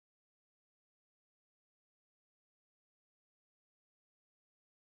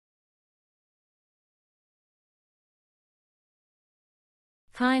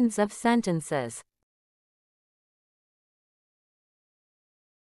kinds of sentences.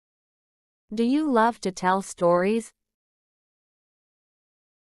 Do you love to tell stories?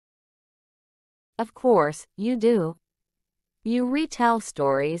 Of course, you do. You retell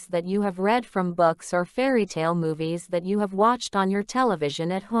stories that you have read from books or fairy tale movies that you have watched on your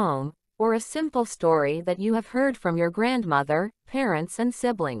television at home, or a simple story that you have heard from your grandmother, parents, and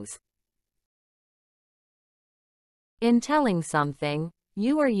siblings. In telling something,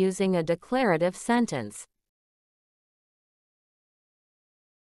 you are using a declarative sentence.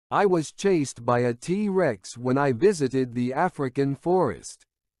 I was chased by a T-Rex when I visited the African forest.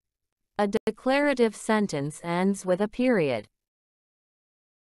 A declarative sentence ends with a period.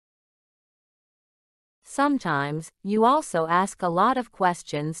 Sometimes, you also ask a lot of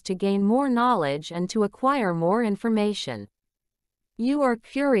questions to gain more knowledge and to acquire more information. You are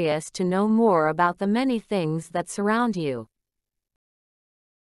curious to know more about the many things that surround you.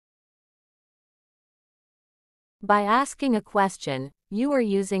 By asking a question, you are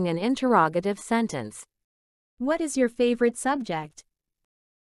using an interrogative sentence. What is your favorite subject?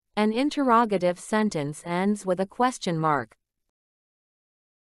 An interrogative sentence ends with a question mark.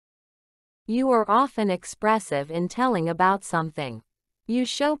 You are often expressive in telling about something. You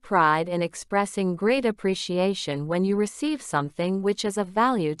show pride in expressing great appreciation when you receive something which is of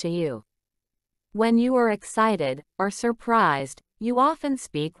value to you. When you are excited or surprised, you often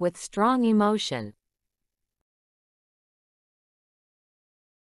speak with strong emotion.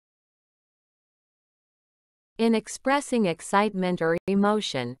 In expressing excitement or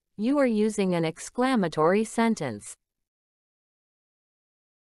emotion, you are using an exclamatory sentence.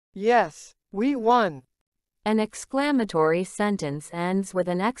 Yes, we won. An exclamatory sentence ends with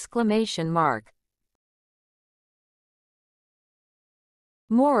an exclamation mark.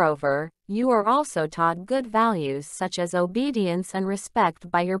 Moreover, you are also taught good values such as obedience and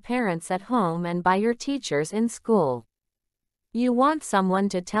respect by your parents at home and by your teachers in school. You want someone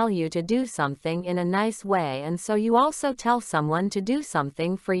to tell you to do something in a nice way, and so you also tell someone to do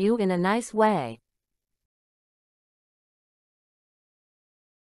something for you in a nice way.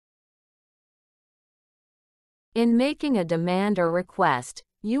 In making a demand or request,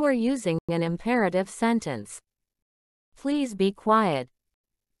 you are using an imperative sentence. Please be quiet.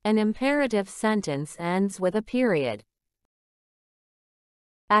 An imperative sentence ends with a period.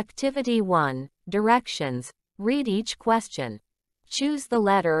 Activity 1. Directions. Read each question. Choose the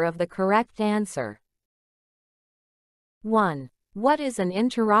letter of the correct answer. 1. What is an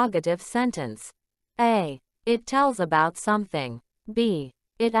interrogative sentence? A. It tells about something. B.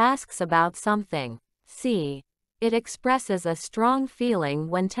 It asks about something. C. It expresses a strong feeling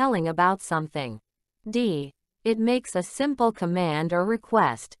when telling about something. D. It makes a simple command or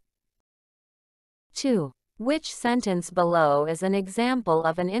request. 2. Which sentence below is an example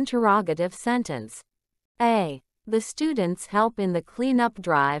of an interrogative sentence? A. The students help in the cleanup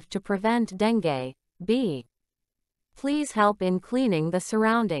drive to prevent dengue. B. Please help in cleaning the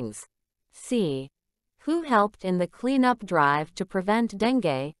surroundings. C. Who helped in the cleanup drive to prevent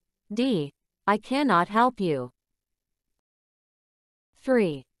dengue? D. I cannot help you.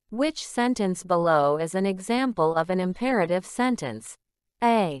 3. Which sentence below is an example of an imperative sentence?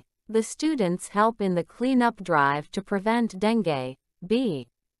 A. The students help in the cleanup drive to prevent dengue. B.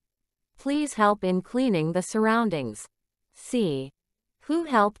 Please help in cleaning the surroundings. C. Who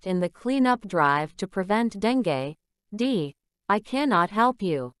helped in the cleanup drive to prevent dengue? D. I cannot help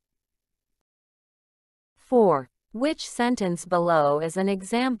you. 4. Which sentence below is an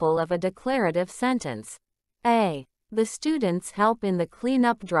example of a declarative sentence? A. The students help in the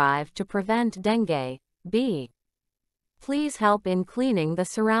cleanup drive to prevent dengue. B. Please help in cleaning the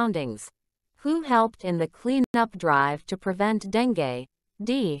surroundings. Who helped in the cleanup drive to prevent dengue?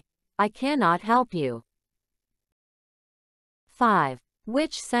 D. I cannot help you. 5.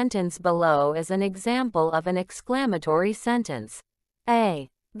 Which sentence below is an example of an exclamatory sentence? A.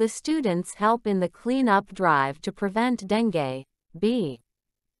 The students help in the cleanup drive to prevent dengue. B.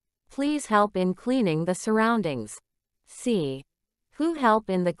 Please help in cleaning the surroundings. C. Who help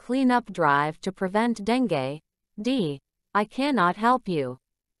in the cleanup drive to prevent dengue? D. I cannot help you.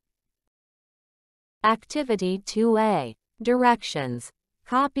 Activity 2A. Directions.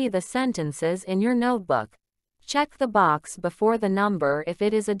 Copy the sentences in your notebook. Check the box before the number if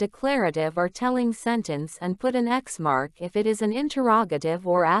it is a declarative or telling sentence and put an X mark if it is an interrogative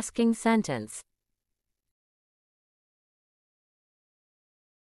or asking sentence.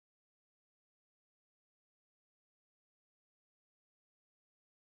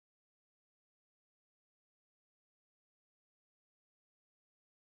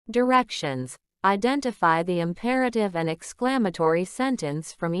 Directions. Identify the imperative and exclamatory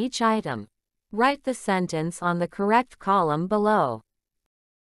sentence from each item. Write the sentence on the correct column below.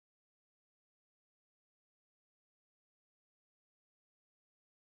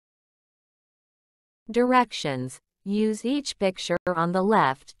 Directions. Use each picture on the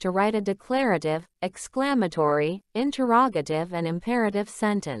left to write a declarative, exclamatory, interrogative and imperative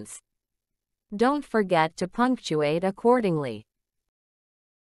sentence. Don't forget to punctuate accordingly.